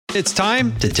It's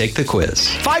time to take the quiz.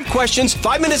 5 questions,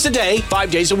 5 minutes a day,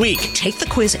 5 days a week. Take the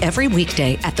quiz every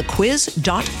weekday at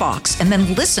thequiz.fox and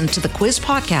then listen to the quiz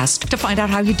podcast to find out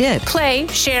how you did. Play,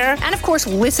 share, and of course,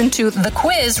 listen to The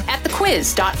Quiz at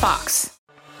thequiz.fox.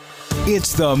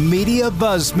 It's the Media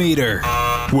Buzz Meter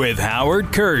with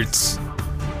Howard Kurtz.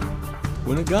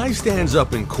 When a guy stands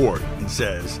up in court and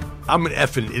says, "I'm an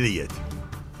effing idiot,"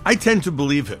 I tend to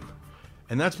believe him.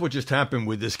 And that's what just happened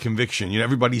with this conviction. You know,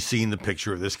 everybody's seen the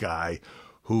picture of this guy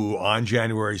who on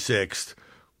January 6th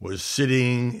was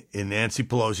sitting in Nancy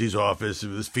Pelosi's office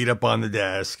with his feet up on the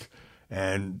desk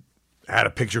and had a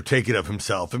picture taken of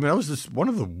himself. I mean, that was just one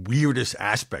of the weirdest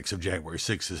aspects of January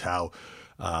 6th is how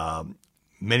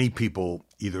many people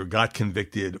either got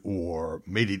convicted or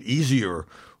made it easier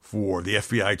for the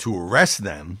FBI to arrest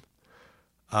them.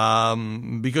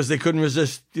 Because they couldn't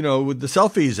resist, you know, with the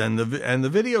selfies and the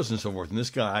videos and so forth. And this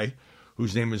guy,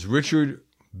 whose name is Richard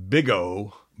Big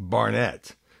O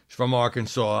Barnett, he's from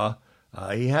Arkansas.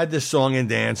 He had this song and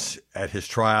dance at his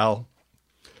trial,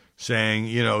 saying,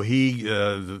 you know,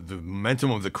 the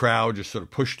momentum of the crowd just sort of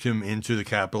pushed him into the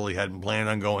Capitol. He hadn't planned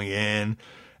on going in.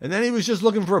 And then he was just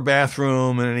looking for a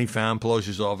bathroom, and then he found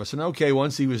Pelosi's office. And okay,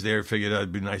 once he was there, figured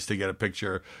it'd be nice to get a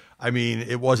picture. I mean,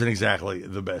 it wasn't exactly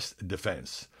the best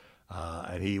defense.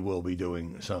 And he will be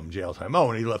doing some jail time. Oh,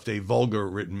 and he left a vulgar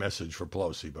written message for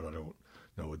Pelosi, but I don't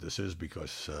know what this is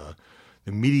because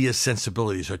the media's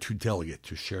sensibilities are too delicate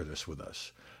to share this with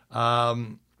us.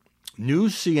 New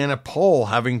Siena poll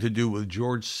having to do with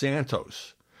George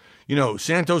Santos. You know,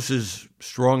 Santos's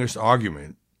strongest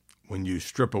argument, when you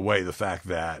strip away the fact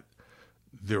that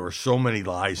there are so many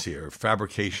lies here,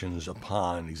 fabrications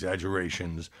upon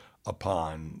exaggerations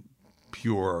upon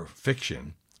pure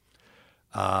fiction,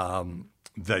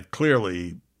 that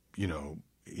clearly, you know,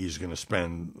 he's going to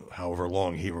spend however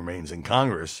long he remains in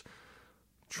Congress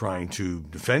trying to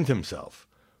defend himself.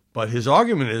 But his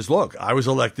argument is, look, I was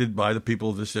elected by the people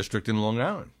of this district in Long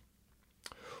Island.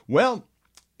 Well,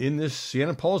 in this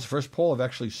Siena poll, it's the first poll I've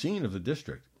actually seen of the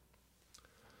district.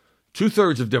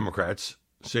 2/3 of Democrats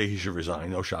say he should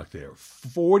resign. No shock there.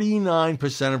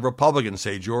 49% of Republicans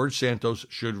say George Santos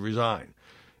should resign.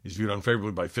 He's viewed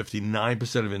unfavorably by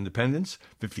 59% of independents,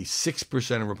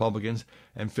 56% of Republicans,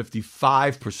 and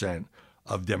 55%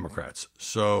 of Democrats.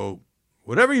 So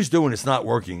whatever he's doing, it's not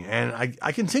working. And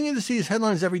I continue to see his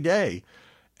headlines every day.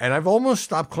 And I've almost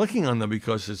stopped clicking on them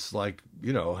because it's like,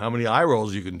 you know, how many eye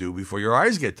rolls you can do before your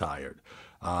eyes get tired.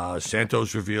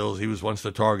 Santos reveals he was once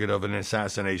the target of an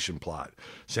assassination plot.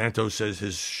 Santos says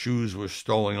his shoes were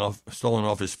stolen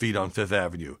off his feet on Fifth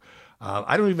Avenue.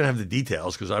 I don't even have the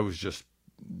details because I was just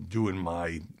doing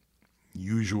my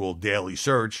usual daily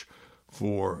search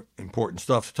for important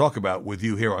stuff to talk about with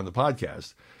you here on the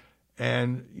podcast.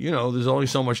 And, you know, there's only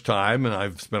so much time, and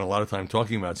I've spent a lot of time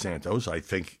talking about Santos. I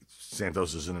think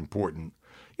Santos is an important,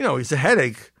 you know, he's a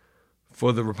headache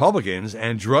for the Republicans.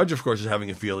 And Drudge, of course, is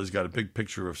having a field. He's got a big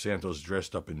picture of Santos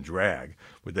dressed up in drag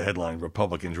with the headline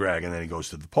Republican drag, and then he goes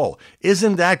to the poll.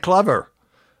 Isn't that clever?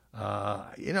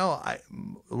 You know, a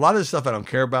lot of the stuff I don't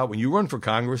care about. When you run for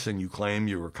Congress and you claim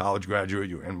you're a college graduate,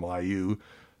 you're NYU,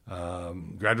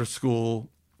 graduate school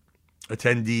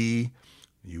attendee,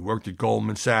 you worked at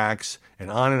Goldman Sachs, and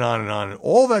on and on and on, and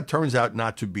all that turns out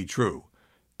not to be true.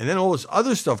 And then all this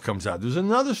other stuff comes out. There's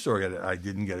another story that I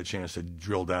didn't get a chance to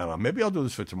drill down on. Maybe I'll do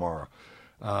this for tomorrow,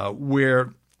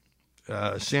 where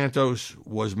Santos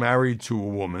was married to a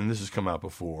woman. This has come out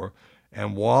before.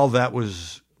 And while that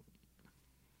was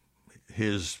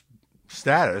his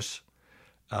status,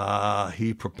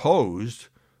 he proposed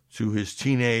to his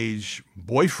teenage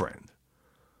boyfriend,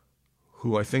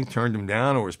 who I think turned him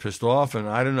down or was pissed off. And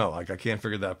I don't know. Like, I can't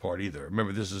figure that part either.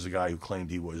 Remember, this is a guy who claimed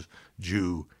he was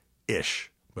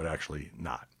Jew-ish, but actually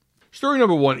not. Story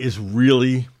number one is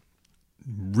really,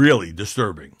 really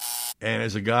disturbing. And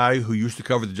as a guy who used to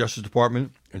cover the Justice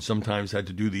Department and sometimes had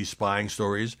to do these spying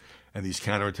stories and these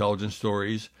counterintelligence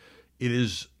stories, it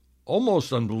is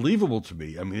almost unbelievable to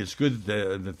me. I mean, it's good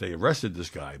that they arrested this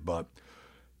guy, but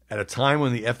at a time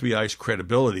when the FBI's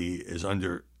credibility is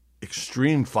under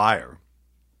extreme fire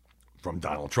from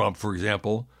Donald Trump, for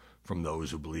example, from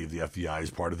those who believe the FBI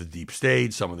is part of the deep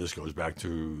state. Some of this goes back to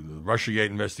the Russiagate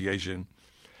investigation.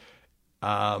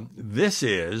 This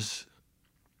is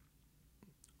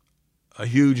a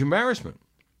huge embarrassment.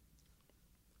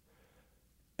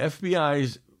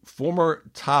 FBI's former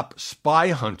top spy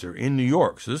hunter in New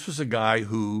York. So this was a guy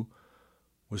who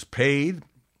was paid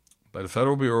by the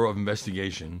Federal Bureau of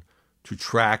Investigation to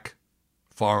track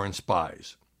foreign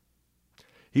spies.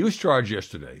 He was charged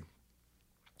yesterday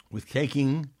with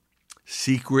taking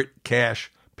secret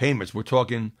cash payments. We're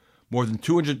talking more than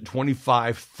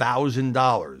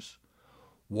 $225,000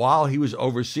 while he was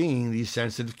overseeing these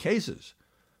sensitive cases.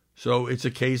 So it's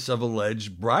a case of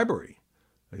alleged bribery.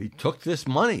 He took this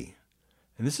money.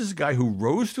 And this is a guy who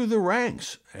rose through the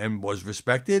ranks and was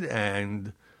respected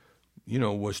and,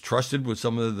 was trusted with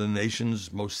some of the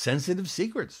nation's most sensitive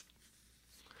secrets.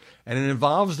 And it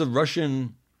involves the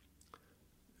Russian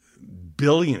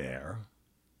billionaire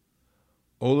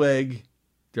Oleg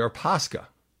Deripaska,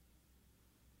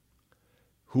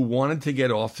 who wanted to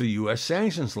get off the U.S.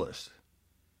 sanctions list.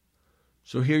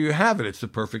 So here you have it. It's the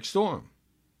perfect storm.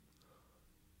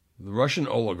 The Russian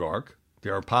oligarch,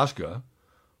 Deripaska,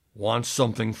 wants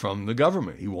something from the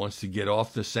government. He wants to get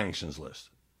off the sanctions list.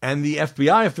 And the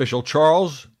FBI official,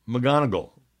 Charles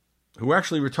McGonigal, who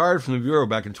actually retired from the Bureau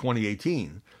back in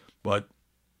 2018, but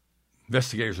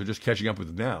investigators are just catching up with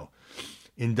him now,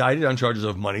 indicted on charges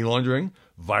of money laundering,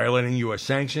 violating U.S.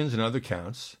 sanctions, and other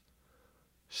counts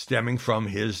stemming from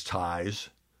his ties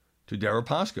to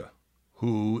Deripaska,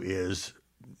 who is,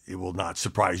 it will not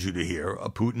surprise you to hear, a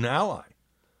Putin ally.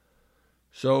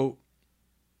 So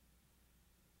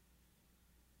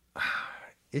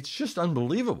it's just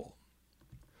unbelievable.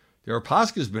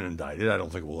 Deripaska's been indicted. I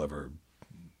don't think we'll ever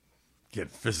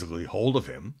get physically hold of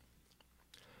him.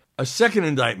 A second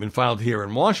indictment filed here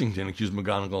in Washington accused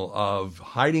McGonigal of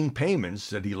hiding payments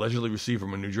that he allegedly received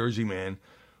from a New Jersey man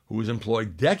who was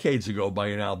employed decades ago by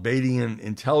an Albanian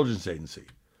intelligence agency.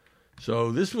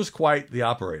 So this was quite the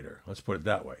operator, let's put it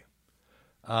that way.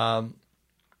 Now,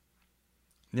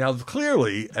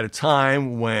 clearly, at a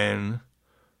time when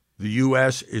the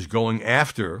U.S. is going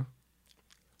after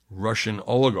Russian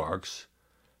oligarchs,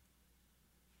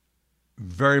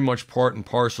 very much part and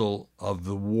parcel of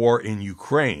the war in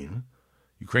Ukraine.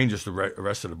 Ukraine just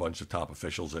arrested a bunch of top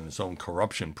officials in its own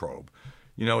corruption probe.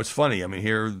 It's funny. I mean,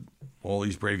 here, all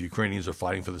these brave Ukrainians are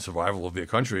fighting for the survival of their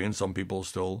country, and some people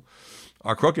still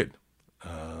are crooked.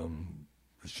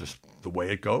 It's just the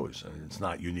way it goes. And it's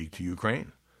not unique to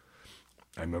Ukraine.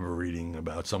 I remember reading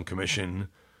about some commission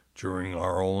during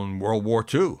our own World War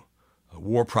II, a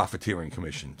war profiteering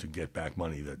commission to get back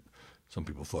money that some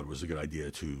people thought it was a good idea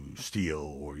to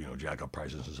steal or, jack up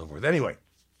prices and so forth. Anyway,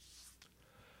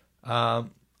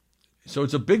 so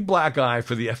it's a big black eye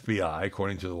for the FBI,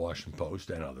 according to the Washington Post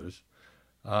and others.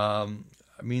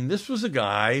 This was a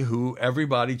guy who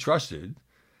everybody trusted,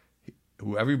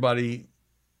 who everybody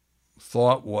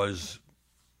thought was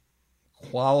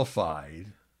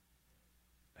qualified,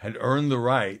 had earned the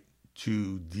right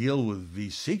to deal with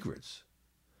these secrets.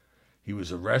 He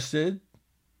was arrested,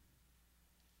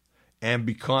 and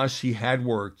because he had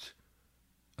worked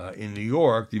in New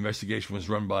York, the investigation was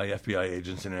run by FBI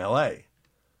agents in L.A.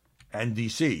 and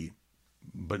D.C.,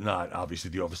 but not,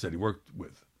 obviously, the office that he worked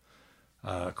with.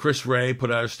 Chris Wray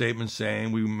put out a statement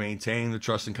saying, "We maintain the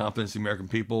trust and confidence of the American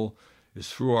people is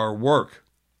through our work.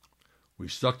 We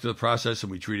stuck to the process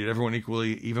and we treated everyone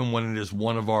equally, even when it is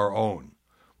one of our own.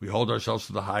 We hold ourselves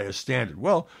to the highest standard."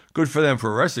 Well, good for them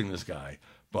for arresting this guy,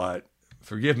 but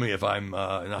forgive me if I'm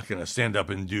not going to stand up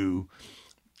and do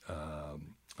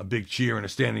a big cheer and a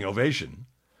standing ovation,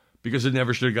 because it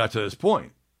never should have got to this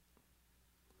point.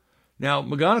 Now,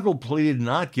 McGonigal pleaded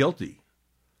not guilty.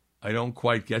 I don't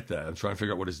quite get that. I'm trying to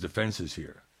figure out what his defense is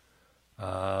here.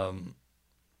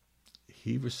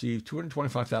 He received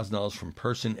 $225,000 from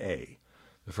person A.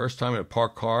 The first time in a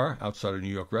parked car outside a New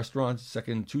York restaurant,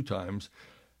 second 2 times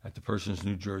at the person's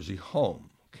New Jersey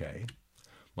home. Okay.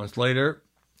 Months later,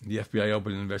 the FBI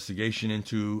opened an investigation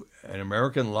into an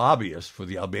American lobbyist for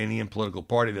the Albanian political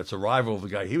party that's a rival of the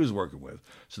guy he was working with.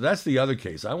 So that's the other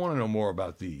case. I want to know more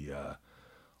about the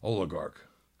oligarch.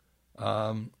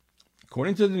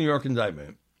 According to the New York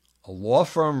indictment, a law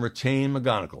firm retained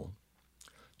McGonigal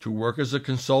to work as a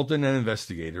consultant and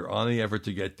investigator on the effort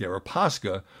to get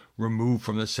Deripaska removed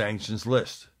from the sanctions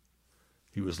list.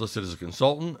 He was listed as a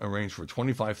consultant, arranged for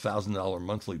 $25,000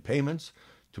 monthly payments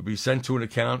to be sent to an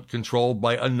account controlled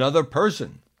by another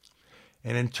person,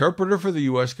 an interpreter for the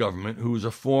U.S. government who was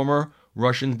a former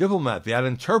Russian diplomat. That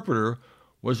interpreter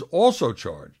was also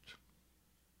charged.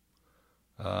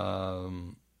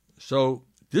 So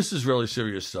this is really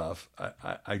serious stuff.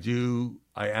 I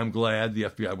am glad the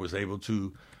FBI was able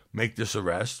to make this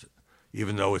arrest,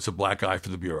 even though it's a black eye for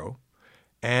the Bureau.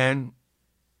 And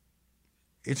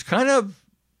it's kind of,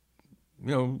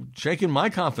 shaking my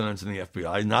confidence in the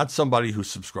FBI. Not somebody who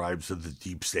subscribes to the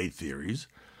deep state theories,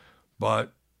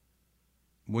 but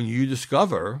when you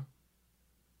discover,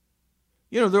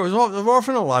 there's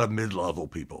often a lot of mid-level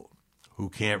people who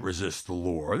can't resist the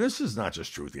lure. This is not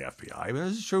just true with the FBI.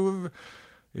 This is true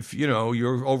if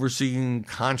you're overseeing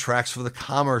contracts for the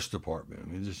Commerce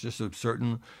Department. There's just a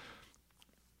certain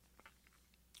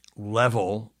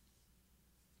level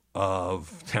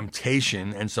of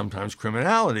temptation and sometimes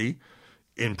criminality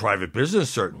in private business,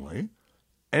 certainly,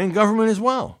 and in government as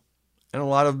well. And a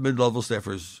lot of mid-level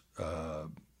staffers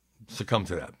succumb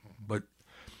to that. But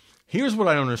here's what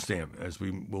I don't understand as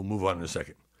we'll move on in a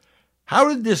second. How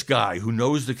did this guy who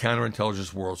knows the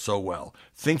counterintelligence world so well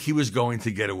think he was going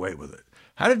to get away with it?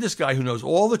 How did this guy who knows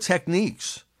all the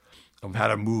techniques of how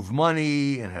to move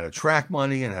money and how to track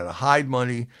money and how to hide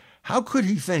money, how could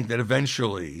he think that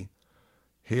eventually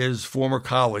his former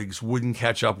colleagues wouldn't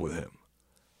catch up with him?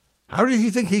 How did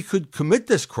he think he could commit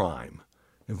this crime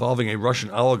involving a Russian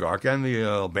oligarch and the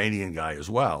Albanian guy as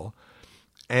well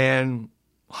and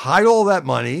hide all that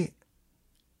money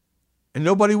and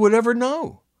nobody would ever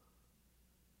know?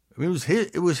 I mean,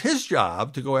 it was his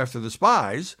job to go after the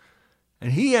spies,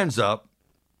 and he ends up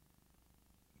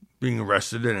being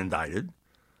arrested and indicted.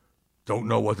 Don't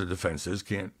know what the defense is,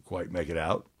 can't quite make it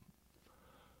out.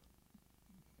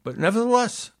 But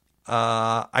nevertheless,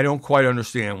 I don't quite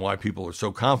understand why people are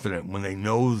so confident when they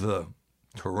know the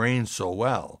terrain so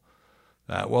well.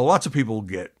 Lots of people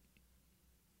get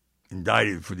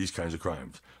indicted for these kinds of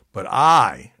crimes, but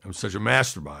I am such a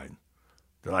mastermind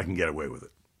that I can get away with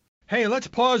it. Hey, let's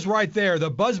pause right there. The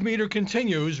Buzz Meter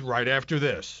continues right after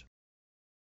this.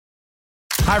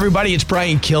 Hi, everybody. It's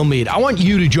Brian Kilmeade. I want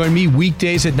you to join me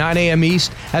weekdays at 9 a.m.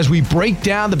 East as we break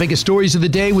down the biggest stories of the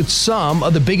day with some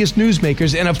of the biggest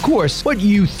newsmakers and, of course, what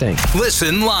you think.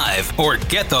 Listen live or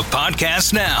get the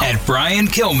podcast now at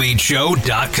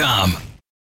BrianKilmeadShow.com.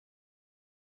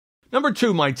 Number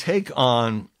two, my take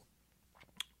on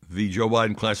the Joe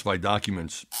Biden classified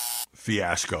documents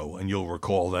fiasco. And you'll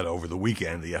recall that over the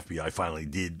weekend, the FBI finally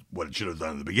did what it should have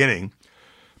done in the beginning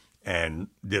and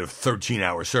did a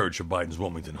 13-hour search of Biden's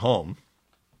Wilmington home.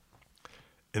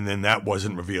 And then that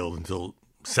wasn't revealed until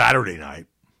Saturday night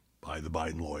by the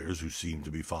Biden lawyers, who seem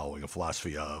to be following a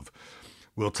philosophy of,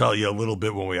 we'll tell you a little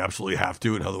bit when we absolutely have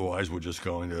to, and otherwise we're just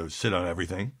going to sit on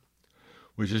everything,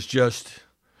 which is just,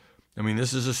 I mean,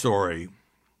 this is a story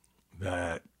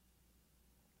that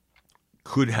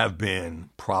could have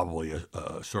been probably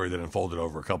a story that unfolded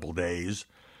over a couple of days.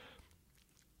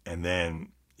 And then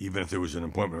even if there was an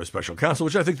appointment of a special counsel,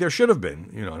 which I think there should have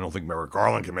been, I don't think Merrick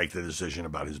Garland can make the decision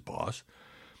about his boss.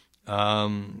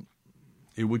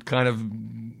 It would kind of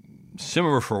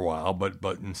simmer for a while,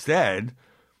 but instead,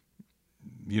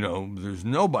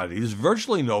 there's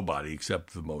virtually nobody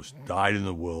except the most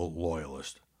dyed-in-the-wool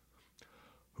loyalist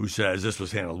who says this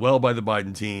was handled well by the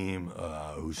Biden team,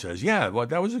 who says, that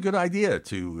was a good idea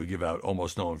to give out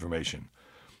almost no information,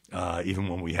 even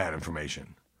when we had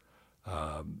information,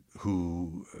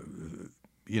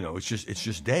 it's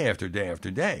just day after day after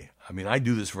day. I mean, I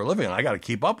do this for a living, and I got to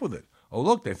keep up with it. Oh,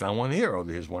 look, they found one here. Oh,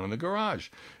 there's one in the garage.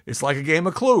 It's like a game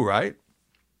of Clue, right?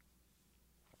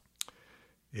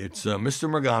 It's Mr.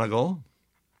 McGonagall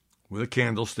with a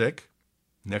candlestick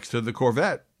next to the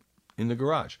Corvette in the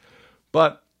garage.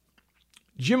 But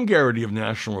Jim Garrity of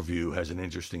National Review has an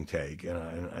interesting take,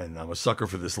 and I'm a sucker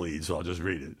for this lead, so I'll just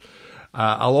read it.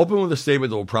 I'll open with a statement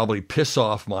that will probably piss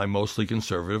off my mostly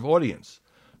conservative audience.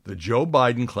 The Joe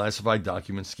Biden classified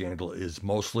document scandal is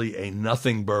mostly a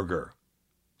nothing burger,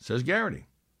 says Garrity.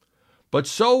 But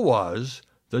so was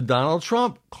the Donald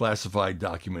Trump classified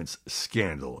documents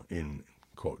scandal, in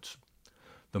quotes.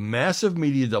 The massive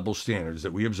media double standards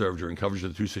that we observed during coverage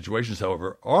of the two situations,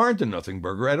 however, aren't a nothing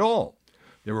burger at all.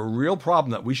 They're a real problem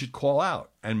that we should call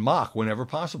out and mock whenever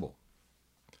possible.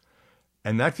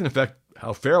 And that can affect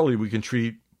how fairly we can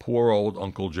treat poor old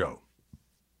Uncle Joe.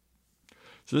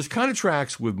 So this kind of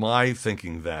tracks with my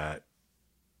thinking that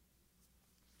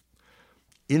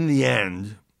in the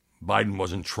end, Biden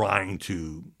wasn't trying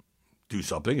to do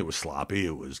something. It was sloppy.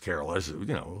 It was careless.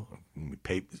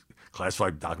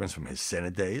 Classified documents from his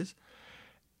Senate days.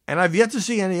 And I've yet to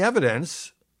see any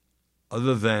evidence,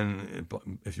 other than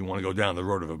if you want to go down the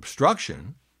road of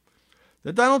obstruction,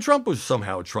 that Donald Trump was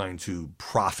somehow trying to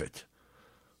profit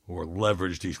or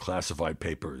leverage these classified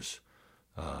papers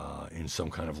in some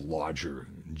kind of larger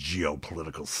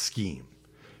geopolitical scheme.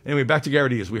 Anyway, back to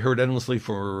Garrity. As we heard endlessly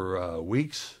for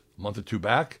weeks, a month or two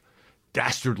back,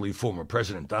 dastardly former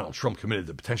President Donald Trump committed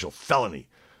the potential felony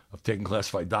of taking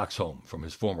classified docs home from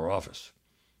his former office.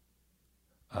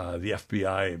 The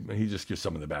FBI, he just gives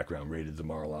some of the background, raided the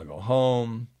Mar-a-Lago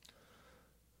home.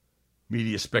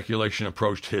 Media speculation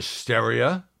approached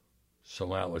hysteria.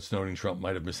 Some outlets noting Trump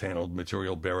might have mishandled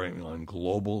material bearing on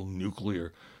global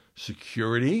nuclear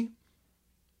security.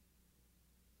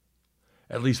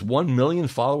 At least 1 million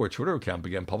follower Twitter account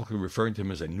began publicly referring to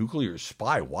him as a nuclear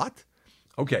spy. What?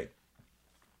 Okay.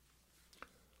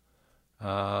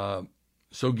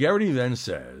 So Garrity then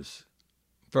says,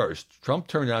 First, Trump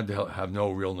turned out to have no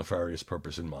real nefarious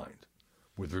purpose in mind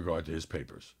with regard to his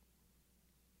papers.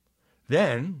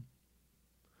 Then,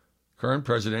 current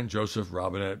President Joseph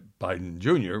Robinette Biden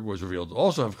Jr. was revealed to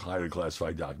also have highly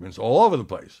classified documents all over the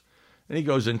place. And he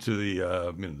goes into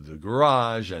the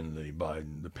garage and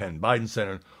the Penn Biden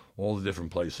Center, all the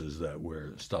different places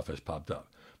where stuff has popped up.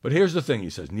 But here's the thing, he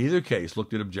says, neither case,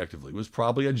 looked at objectively, was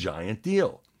probably a giant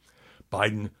deal.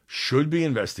 Biden should be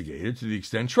investigated to the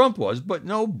extent Trump was, but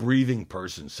no breathing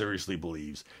person seriously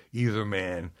believes either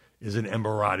man is an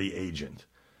Emirati agent.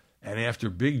 And after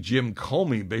Big Jim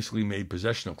Comey basically made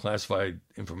possession of classified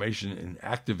information an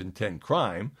active intent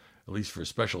crime, at least for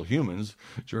special humans,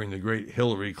 during the great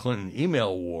Hillary Clinton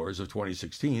email wars of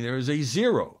 2016, there is a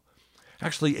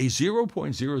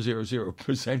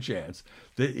 0.000% chance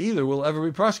that either will ever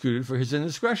be prosecuted for his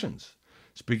indiscretions.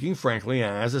 Speaking frankly,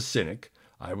 and as a cynic,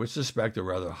 I would suspect a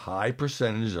rather high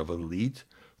percentage of elite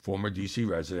former D.C.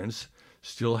 residents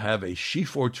still have a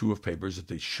sheaf or two of papers that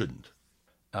they shouldn't.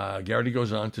 Garrity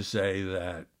goes on to say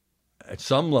that at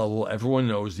some level, everyone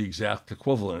knows the exact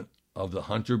equivalent of the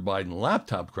Hunter Biden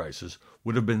laptop crisis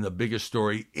would have been the biggest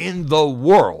story in the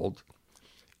world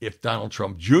if Donald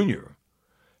Trump Jr.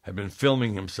 had been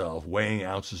filming himself weighing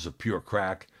ounces of pure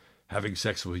crack, having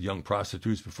sex with young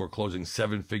prostitutes before closing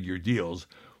seven-figure deals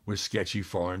with sketchy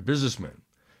foreign businessmen.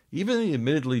 Even the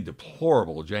admittedly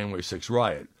deplorable January 6th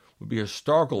riot would be a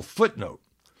historical footnote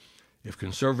if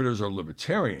conservatives or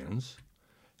libertarians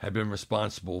had been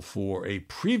responsible for a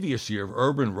previous year of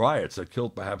urban riots that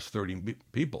killed perhaps 30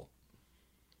 people.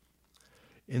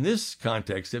 In this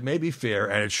context, it may be fair,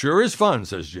 and it sure is fun,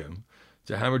 says Jim,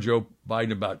 to hammer Joe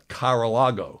Biden about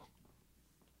Car-a-Lago.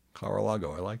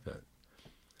 Car-a-Lago, I like that.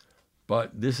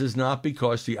 But this is not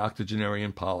because the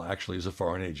octogenarian Paul actually is a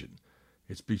foreign agent.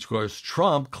 It's because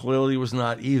Trump clearly was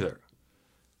not either.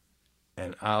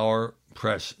 And our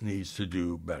press needs to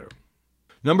do better.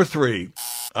 Number 3,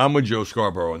 I'm with Joe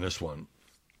Scarborough on this one.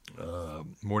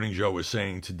 Morning Joe was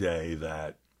saying today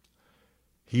that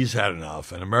he's had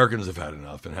enough, and Americans have had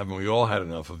enough, and haven't we all had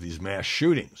enough of these mass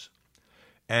shootings?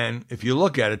 And if you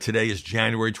look at it, today is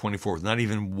January 24th, not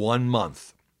even 1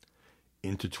 month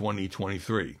into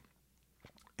 2023.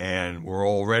 And we're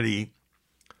already,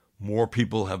 more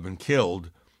people have been killed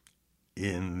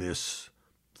in this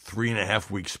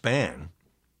 3.5-week span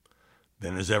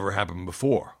than has ever happened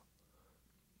before.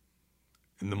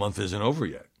 And the month isn't over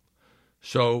yet.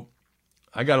 So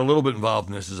I got a little bit involved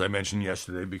in this, as I mentioned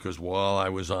yesterday, because while I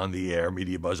was on the air,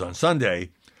 Media Buzz on Sunday,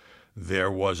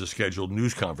 there was a scheduled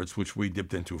news conference, which we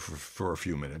dipped into for a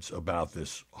few minutes, about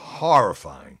this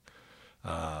horrifying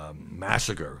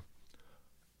massacre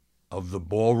of the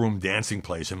ballroom dancing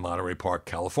place in Monterey Park,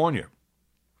 California.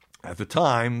 At the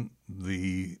time,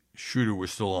 the shooter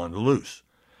was still on the loose.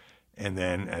 And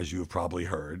then, as you have probably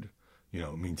heard,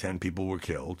 10 people were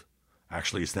killed.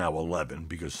 Actually, it's now 11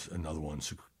 because another one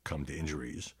succumbed to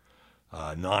injuries.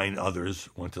 9 others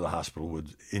went to the hospital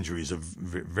with injuries of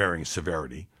varying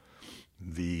severity.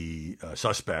 The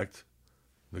suspect,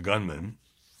 the gunman,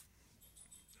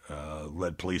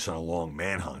 led police on a long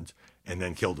manhunt and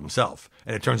then killed himself.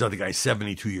 And it turns out the guy's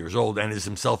 72 years old and is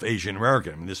himself Asian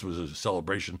American. I mean, this was a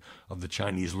celebration of the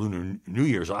Chinese Lunar New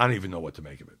Year, so I don't even know what to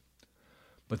make of it.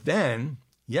 But then,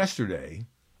 yesterday,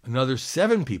 another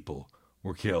 7 people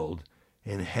were killed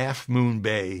in Half Moon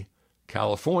Bay,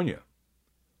 California.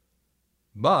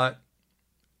 But,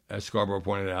 as Scarborough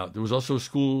pointed out, there was also a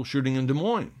school shooting in Des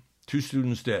Moines. 2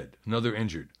 students dead, another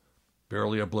injured.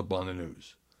 Barely a blip on the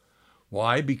news.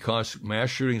 Why? Because mass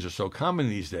shootings are so common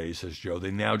these days, says Joe,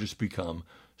 they now just become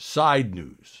side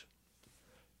news.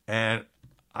 And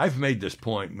I've made this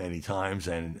point many times,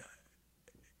 and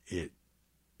it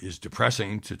is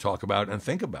depressing to talk about and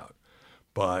think about.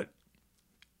 But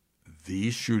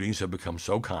these shootings have become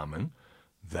so common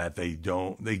that they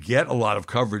get a lot of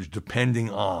coverage depending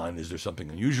on, is there something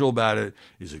unusual about it?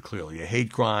 Is it clearly a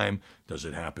hate crime? Does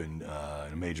it happen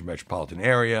in a major metropolitan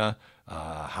area?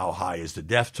 How high is the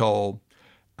death toll?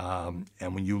 And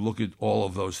when you look at all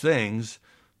of those things,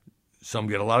 some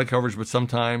get a lot of coverage, but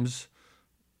sometimes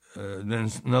then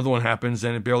another one happens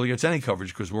and it barely gets any coverage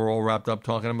because we're all wrapped up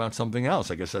talking about something else.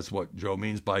 I guess that's what Joe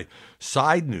means by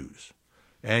side news.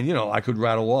 And, I could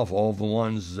rattle off all of the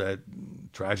ones that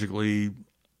tragically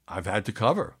I've had to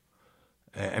cover.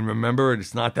 And remember,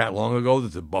 it's not that long ago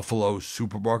that the Buffalo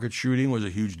supermarket shooting was a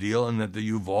huge deal and that the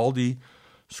Uvalde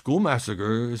school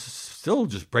massacre still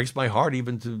just breaks my heart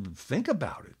even to think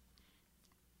about it.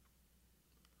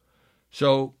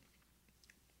 So,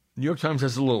 New York Times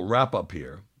has a little wrap-up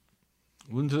here.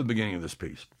 Listen to the beginning of this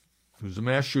piece. There was a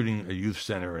mass shooting at a youth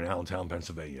center in Allentown,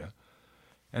 Pennsylvania,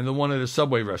 and the one at a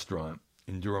Subway restaurant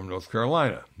in Durham, North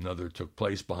Carolina. Another took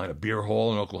place behind a beer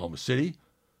hall in Oklahoma City,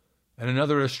 and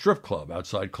another at a strip club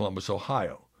outside Columbus,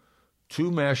 Ohio.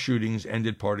 2 mass shootings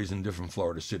ended parties in different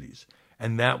Florida cities,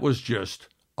 and that was just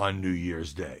on New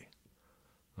Year's Day.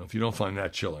 Now, if you don't find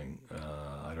that chilling,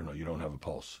 I don't know, you don't have a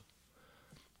pulse.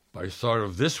 By the start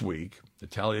of this week, the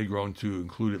tally had grown to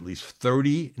include at least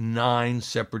 39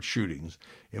 separate shootings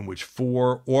in which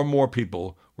 4 or more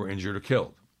people were injured or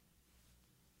killed.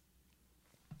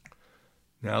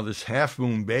 Now, this Half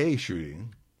Moon Bay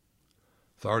shooting,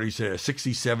 authorities say a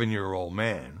 67-year-old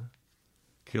man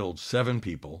killed 7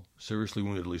 people, seriously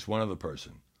wounded at least one other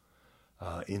person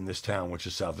in this town, which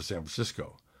is south of San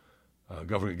Francisco.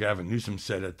 Governor Gavin Newsom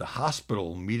said at the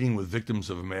hospital meeting with victims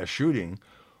of a mass shooting,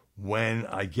 when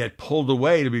I get pulled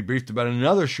away to be briefed about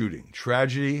another shooting,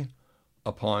 tragedy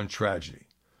upon tragedy.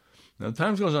 Now, the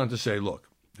Times goes on to say, look,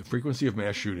 the frequency of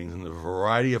mass shootings and the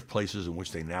variety of places in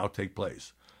which they now take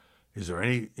place, is there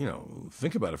any,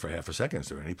 think about it for half a second, is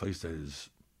there any place that is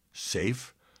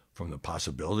safe from the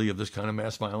possibility of this kind of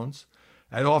mass violence?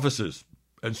 At offices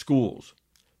and schools,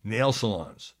 nail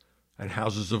salons and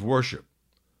houses of worship,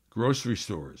 grocery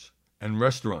stores and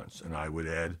restaurants, and I would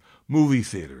add movie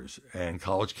theaters and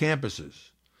college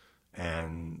campuses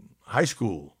and high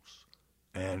schools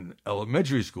and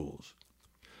elementary schools,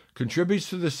 contributes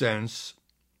to the sense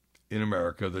in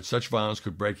America that such violence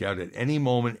could break out at any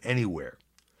moment, anywhere.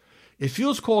 It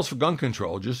fuels calls for gun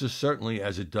control just as certainly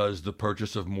as it does the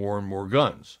purchase of more and more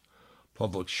guns.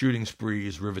 Public shooting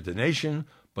sprees rivet the nation,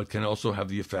 but can also have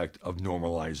the effect of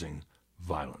normalizing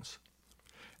violence.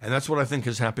 And that's what I think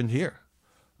has happened here.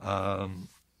 I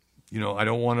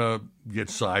don't want to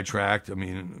get sidetracked. I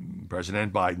mean,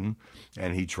 President Biden,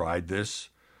 and he tried this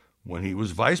when he was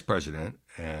vice president,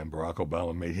 and Barack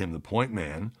Obama made him the point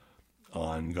man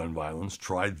on gun violence,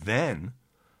 tried then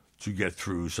to get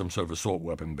through some sort of assault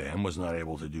weapon ban, was not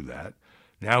able to do that.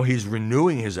 Now he's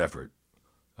renewing his effort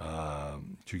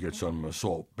to get some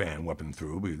assault ban weapon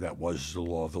through. That was the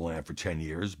law of the land for 10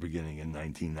 years, beginning in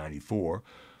 1994.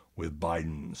 With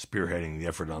Biden spearheading the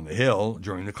effort on the Hill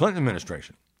during the Clinton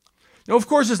administration. Now, of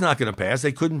course, it's not going to pass.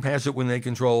 They couldn't pass it when they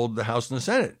controlled the House and the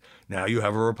Senate. Now you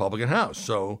have a Republican House.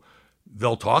 So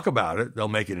they'll talk about it. They'll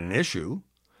make it an issue.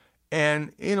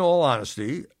 And in all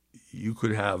honesty, you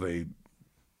could have a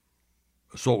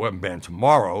assault weapon ban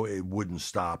tomorrow. It wouldn't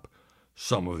stop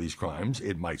some of these crimes.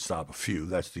 It might stop a few.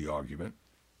 That's the argument.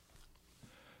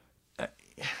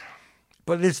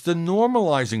 But it's the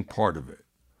normalizing part of it.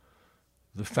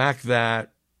 The fact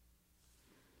that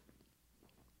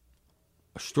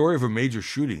a story of a major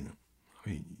shooting,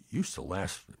 used to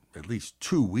last at least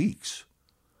 2 weeks.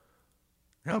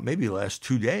 Now, maybe last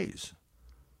 2 days.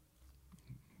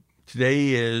 Today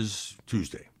is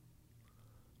Tuesday.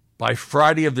 By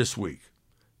Friday of this week,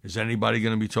 is anybody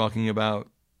going to be talking about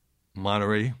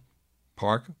Monterey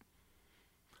Park?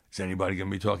 Is anybody going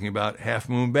to be talking about Half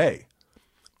Moon Bay?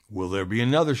 Will there be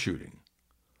another shooting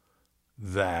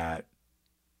that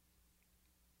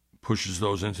pushes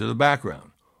those into the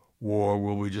background? Or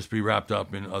will we just be wrapped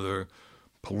up in other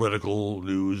political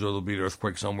news, or there'll be an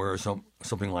earthquake somewhere or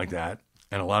something like that?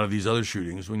 And a lot of these other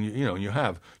shootings, when you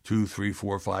have 2, 3,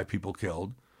 4, 5 people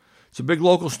killed, it's a big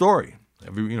local story.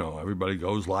 Everybody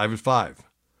goes live at 5.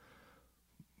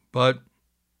 But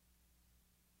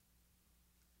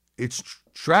it's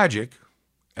tragic.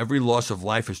 Every loss of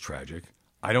life is tragic.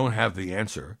 I don't have the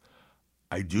answer.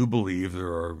 I do believe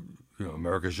there are,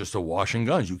 America's just awash in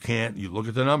guns. You look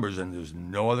at the numbers, and there's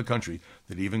no other country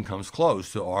that even comes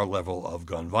close to our level of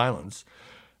gun violence.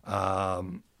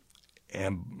 And,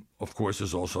 of course,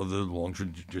 there's also the long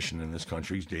tradition in this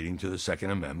country dating to the Second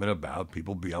Amendment about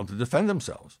people being able to defend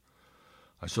themselves.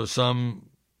 I saw some,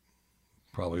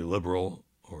 probably liberal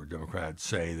or Democrat,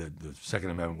 say that the Second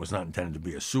Amendment was not intended to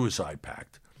be a suicide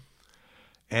pact.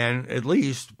 And at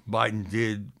least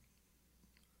Biden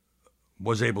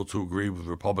was able to agree with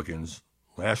Republicans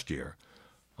last year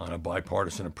on a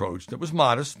bipartisan approach that was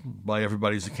modest by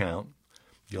everybody's account,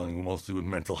 dealing mostly with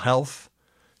mental health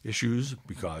issues,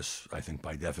 because I think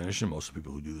by definition most of the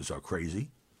people who do this are crazy.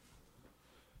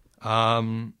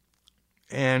 And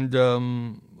a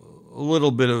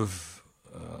little bit of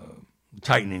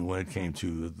tightening when it came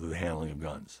to the handling of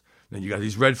guns. Then you got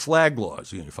these red flag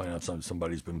laws. You find out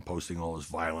somebody's been posting all this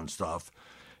violent stuff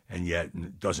and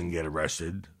yet doesn't get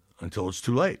arrested until it's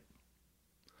too late.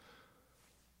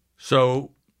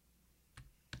 So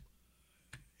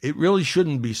it really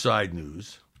shouldn't be side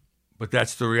news, but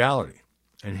that's the reality.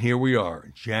 And here we are,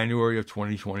 January of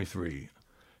 2023,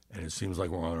 and it seems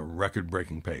like we're on a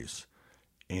record-breaking pace.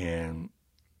 And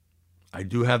I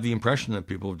do have the impression that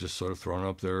people have just sort of thrown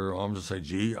up their arms and say,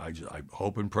 gee, I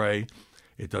hope and pray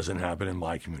it doesn't happen in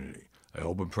my community. I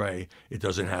hope and pray it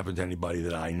doesn't happen to anybody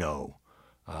that I know.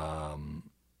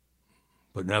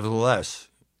 But nevertheless,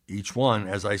 each one,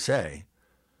 as I say,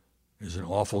 is an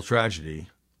awful tragedy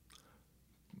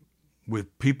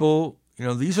with people.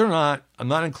 These are not, I'm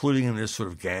not including in this sort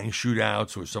of gang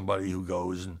shootouts or somebody who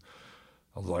goes and,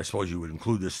 although I suppose you would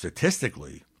include this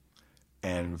statistically,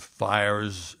 and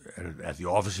fires at the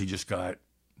office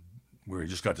where he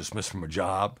just got dismissed from a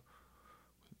job.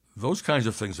 Those kinds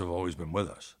of things have always been with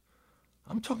us.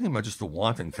 I'm talking about just the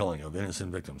wanton killing of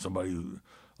innocent victims,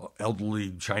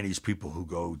 elderly Chinese people who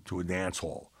go to a dance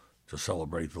hall to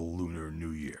celebrate the Lunar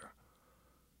New Year.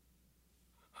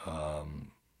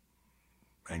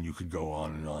 And you could go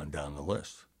on and on down the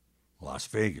list. Las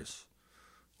Vegas,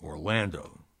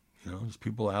 Orlando, there's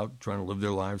people out trying to live their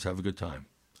lives, have a good time.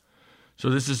 So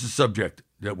this is the subject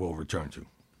that we'll return to.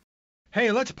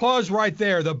 Hey, let's pause right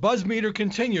there. The Buzz Meter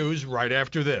continues right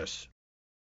after this.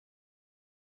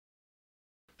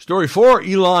 Story 4,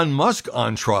 Elon Musk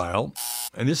on trial,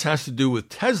 and this has to do with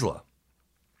Tesla.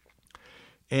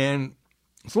 And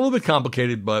it's a little bit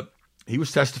complicated, but he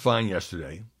was testifying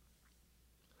yesterday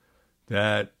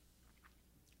that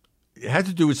it had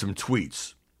to do with some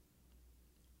tweets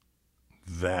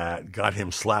that got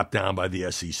him slapped down by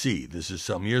the SEC. This is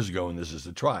some years ago, and this is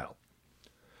the trial.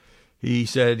 He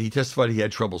testified he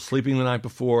had trouble sleeping the night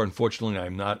before. Unfortunately,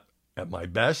 I'm not at my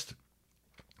best,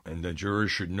 and the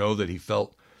jurors should know that he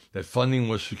felt that funding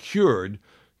was secured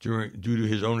due to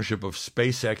his ownership of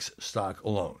SpaceX stock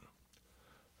alone.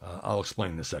 I'll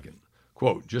explain in a second.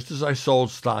 Quote, just as I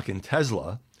sold stock in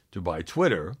Tesla to buy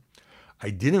Twitter, I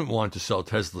didn't want to sell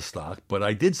Tesla stock, but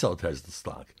I did sell Tesla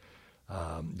stock.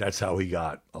 That's how he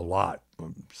got a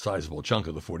sizable chunk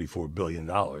of the $44 billion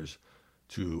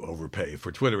to overpay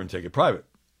for Twitter and take it private.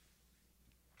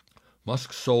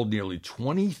 Musk sold nearly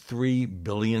 $23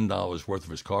 billion worth of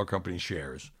his car company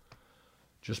shares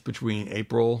just between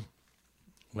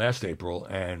last April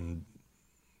and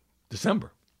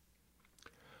December.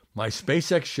 My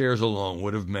SpaceX shares alone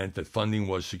would have meant that funding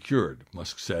was secured,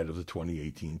 Musk said of the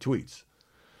 2018 tweets.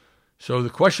 So the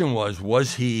question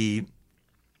was he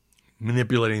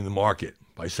manipulating the market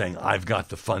by saying, I've got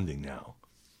the funding now?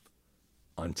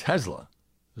 On Tesla,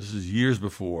 this is years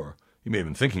before, he may have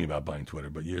been thinking about buying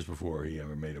Twitter, but years before he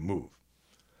ever made a move.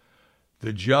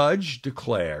 The judge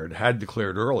had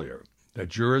declared earlier that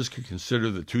jurors could consider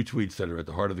the two tweets that are at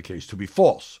the heart of the case to be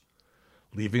false,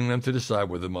 leaving them to decide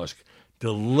whether Musk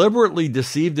deliberately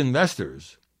deceived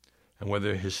investors and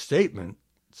whether his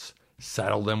statements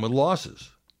saddled them with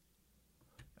losses.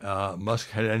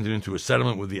 Musk had entered into a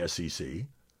settlement with the SEC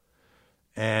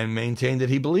and maintained that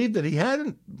he believed that he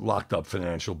hadn't locked up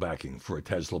financial backing for a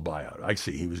Tesla buyout. I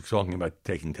see. He was talking about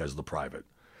taking Tesla private.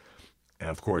 And,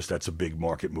 of course, that's a big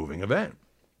market-moving event.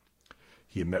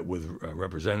 He had met with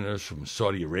representatives from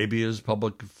Saudi Arabia's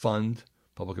public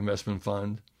investment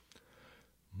fund.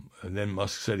 And then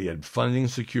Musk said he had funding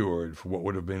secured for what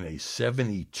would have been a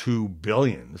 $72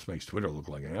 billion, this makes Twitter look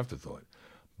like an afterthought,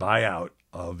 buyout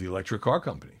of the electric car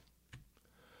company.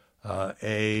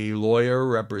 A lawyer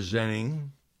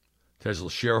representing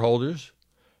Tesla shareholders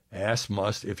asked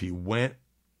Musk if he went,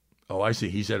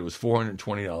 he said it was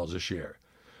 $420 a share.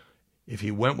 If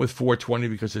he went with $420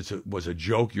 because it was a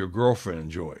joke your girlfriend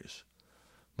enjoys.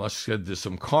 Musk said there's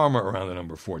some karma around the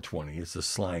number 420. It's a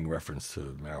slang reference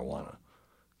to marijuana,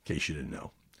 in case you didn't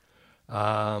know.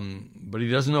 But he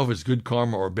doesn't know if it's good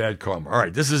karma or bad karma. All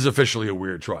right, this is officially a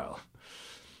weird trial.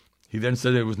 He then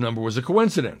said his number was a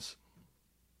coincidence.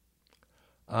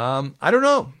 I don't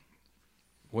know.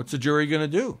 What's the jury going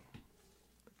to do?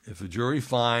 If the jury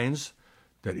finds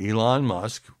that Elon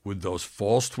Musk, with those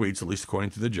false tweets, at least according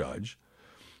to the judge,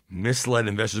 misled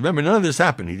investors. Remember, none of this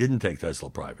happened. He didn't take Tesla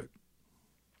private.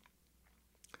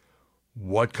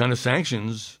 What kind of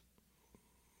sanctions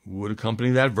would accompany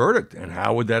that verdict, and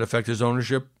how would that affect his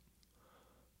ownership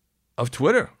of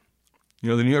Twitter?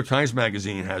 The New York Times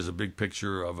Magazine has a big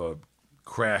picture of a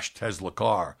crashed Tesla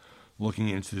car looking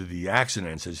into the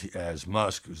accidents as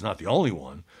Musk, who's not the only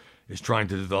one, is trying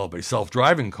to develop a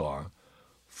self-driving car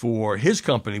for his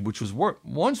company, which was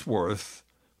once worth,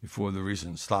 before the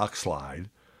recent stock slide,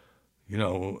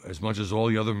 as much as all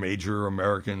the other major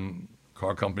American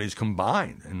car companies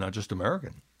combined, and not just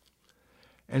American.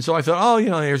 And so I thought,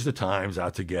 here's the Times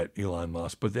out to get Elon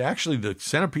Musk. But the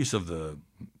centerpiece of the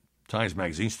Times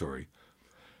Magazine story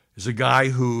is a guy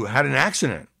who had an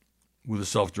accident with a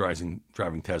self-driving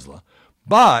Tesla,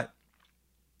 but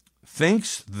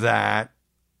thinks that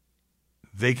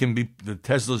the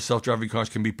Tesla self-driving cars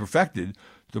can be perfected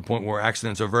to the point where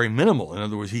accidents are very minimal. In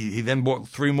other words, he then bought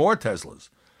 3 more Teslas.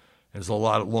 There's a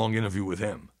long interview with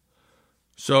him.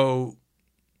 So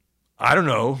I don't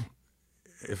know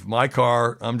if my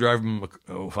car,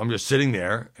 if I'm just sitting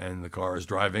there and the car is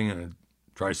driving and it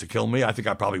tries to kill me, I think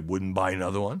I probably wouldn't buy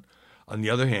another one. On the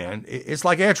other hand, it's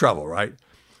like air travel, right?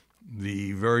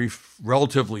 The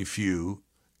relatively few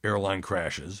airline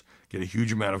crashes get a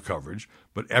huge amount of coverage,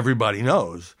 but everybody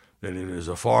knows that it is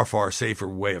a far, far safer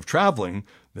way of traveling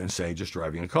than, say, just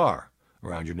driving a car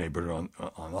around your neighborhood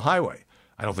on the highway.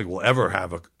 I don't think we'll ever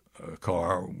have a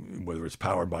car, whether it's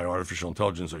powered by artificial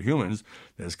intelligence or humans,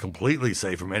 that is completely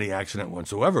safe from any accident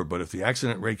whatsoever. But if the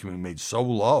accident rate can be made so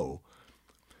low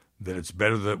that it's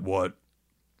better than what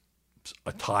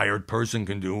a tired person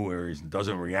can do, where he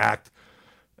doesn't react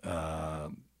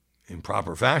in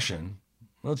proper fashion,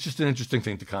 well, it's just an interesting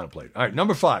thing to contemplate. All right,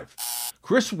 number 5.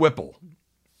 Chris Whipple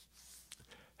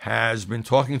has been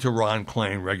talking to Ron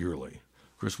Klain regularly.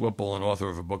 Chris Whipple, an author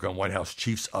of a book on White House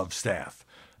Chiefs of Staff.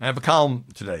 I have a column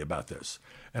today about this,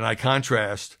 and I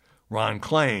contrast Ron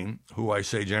Klain, who I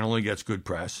say generally gets good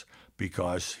press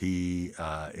because he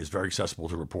is very accessible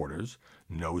to reporters,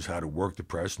 knows how to work the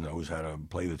press, knows how to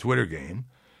play the Twitter game,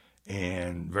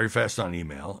 and very fast on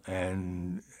email,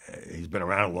 and he's been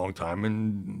around a long time,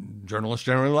 and journalists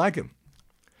generally like him.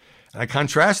 And I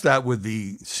contrast that with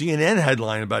the CNN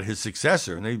headline about his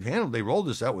successor, and they rolled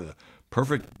this out with a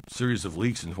perfect series of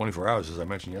leaks in 24 hours, as I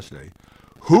mentioned yesterday.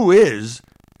 Who is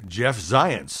Jeff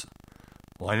Zients?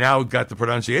 Well, I now got the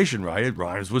pronunciation right. It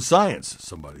rhymes with science,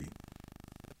 somebody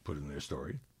put in their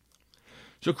story.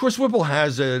 So Chris Whipple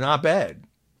has an op-ed,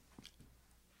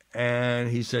 and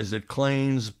he says that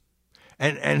Klain's,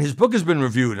 and his book has been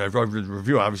reviewed, and I've read the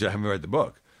review, obviously I haven't read the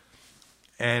book,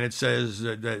 and it says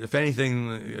that if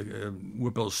anything,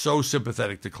 Whipple's so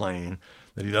sympathetic to Klain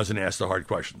that he doesn't ask the hard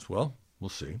questions. Well, we'll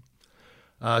see.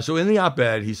 So in the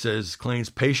op-ed, he says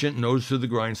Klain's patient,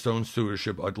 nose-to-the-grindstone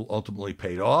stewardship ultimately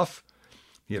paid off.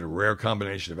 He had a rare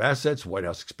combination of assets, White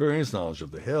House experience, knowledge of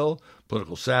the Hill,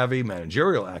 political savvy,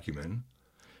 managerial acumen.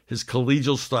 His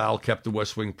collegial style kept the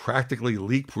West Wing practically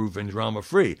leak-proof and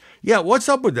drama-free. Yeah, what's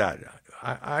up with that?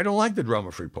 I don't like the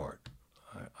drama-free part.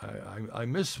 I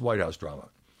miss White House drama.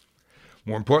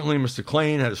 More importantly, Mr.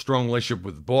 Klain had a strong relationship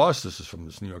with the boss. This is from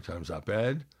this New York Times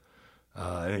op-ed.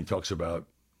 And he talks about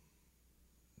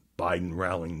Biden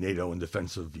rallying NATO in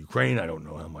defense of Ukraine. I don't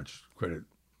know how much credit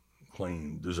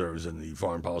Klain deserves in the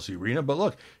foreign policy arena, but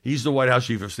look, he's the White House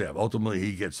Chief of Staff. Ultimately,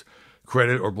 he gets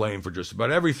credit or blame for just about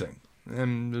everything.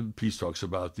 And the piece talks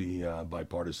about the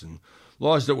bipartisan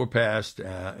laws that were passed,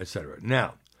 etc.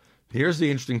 Now, here's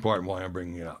the interesting part and why I'm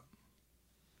bringing it up.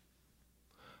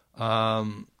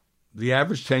 The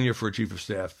average tenure for a Chief of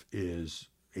Staff is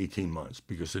 18 months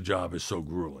because the job is so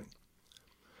grueling.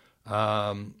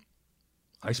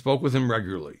 I spoke with him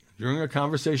regularly. During a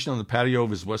conversation on the patio of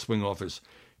his West Wing office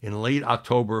in late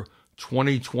October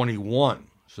 2021,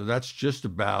 so that's just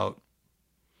about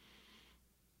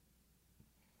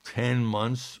 10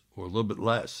 months or a little bit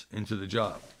less into the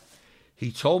job,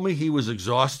 he told me he was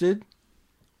exhausted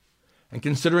and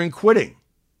considering quitting.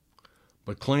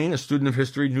 But Klain, a student of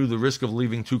history, knew the risk of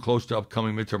leaving too close to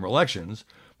upcoming midterm elections.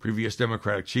 Previous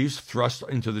Democratic chiefs thrust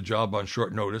into the job on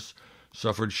short notice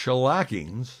suffered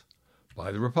shellackings by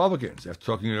the Republicans. After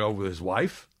talking it over with his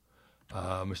wife,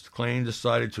 Mr. Klain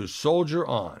decided to soldier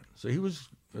on. So he was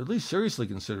at least seriously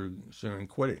considering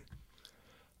quitting.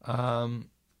 And,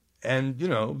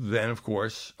 then, of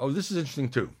course, this is interesting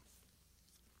too.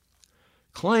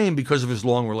 Klain, because of his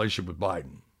long relationship with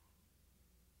Biden,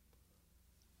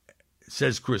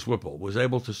 says Chris Whipple, was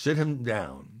able to sit him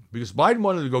down, because Biden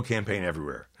wanted to go campaign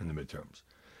everywhere in the midterms,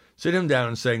 sit him down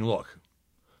and saying, look,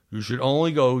 you should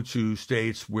only go to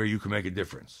states where you can make a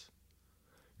difference.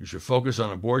 You should focus on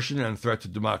abortion and threat to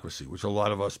democracy, which a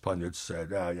lot of us pundits said,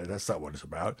 yeah, that's not what it's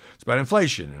about. It's about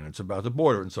inflation, and it's about the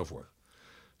border, and so forth.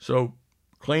 So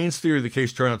Klain's theory of the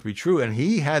case turned out to be true, and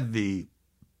he had the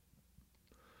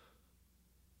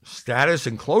status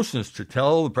and closeness to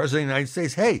tell the President of the United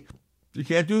States, hey, you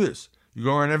can't do this. You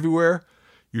go around everywhere,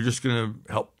 you're just going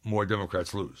to help more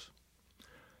Democrats lose.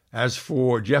 As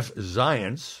for Jeff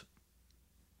Zients,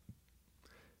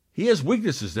 he has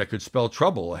weaknesses that could spell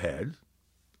trouble ahead,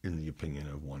 in the opinion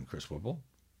of one Chris Whipple.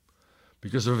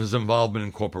 Because of his involvement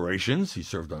in corporations, he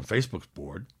served on Facebook's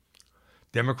board,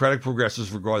 Democratic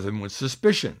progressives regard him with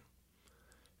suspicion.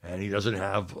 And he doesn't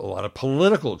have a lot of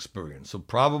political experience. So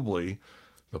probably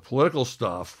the political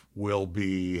stuff will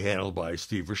be handled by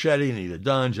Steve Ricchetti, Anita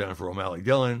Dunn, Jennifer O'Malley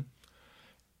Dillon.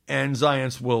 And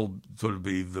Zients will sort of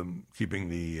be keeping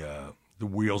the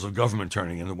wheels of government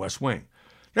turning in the West Wing.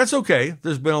 That's okay.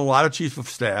 There's been a lot of chiefs of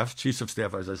staff,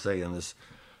 as I say in this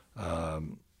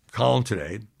column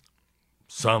today.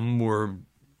 Some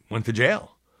went to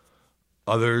jail.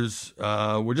 Others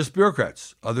were just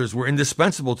bureaucrats. Others were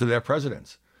indispensable to their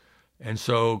presidents. And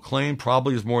so Klain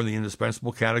probably is more in the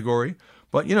indispensable category.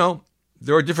 But,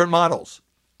 there are different models.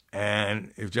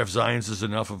 And if Jeff Zients is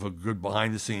enough of a good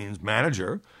behind-the-scenes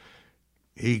manager,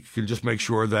 he can just make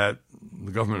sure that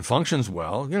the government functions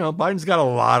well. Biden's got a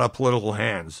lot of political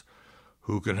hands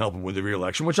who can help him with the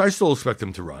re-election, which I still expect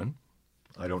him to run.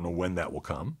 I don't know when that will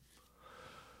come.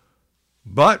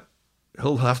 But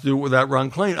he'll have to do it without Ron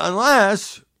Klain,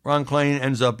 unless Ron Klain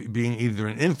ends up being either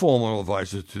an informal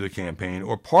advisor to the campaign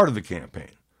or part of the campaign.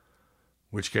 In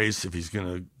which case, if he's going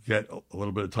to get a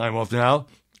little bit of time off now,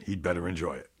 he'd better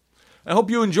enjoy it. I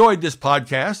hope you enjoyed this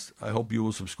podcast. I hope you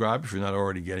will subscribe if you're not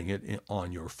already getting it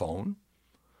on your phone.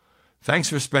 Thanks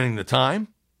for spending the time.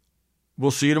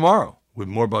 We'll see you tomorrow with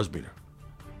more BuzzMeter.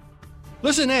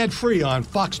 Listen ad-free on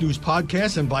Fox News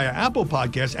Podcasts and via Apple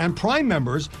Podcasts, and Prime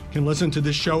members can listen to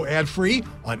this show ad-free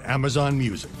on Amazon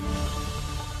Music.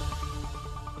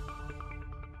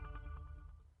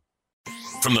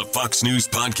 From the Fox News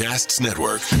Podcasts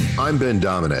Network. I'm Ben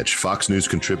Domenech, Fox News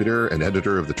contributor and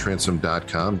editor of the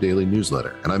Transom.com daily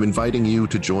newsletter, and I'm inviting you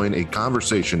to join a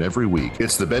conversation every week.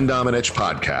 It's the Ben Domenech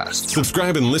Podcast.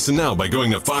 Subscribe and listen now by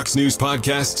going to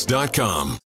foxnewspodcasts.com.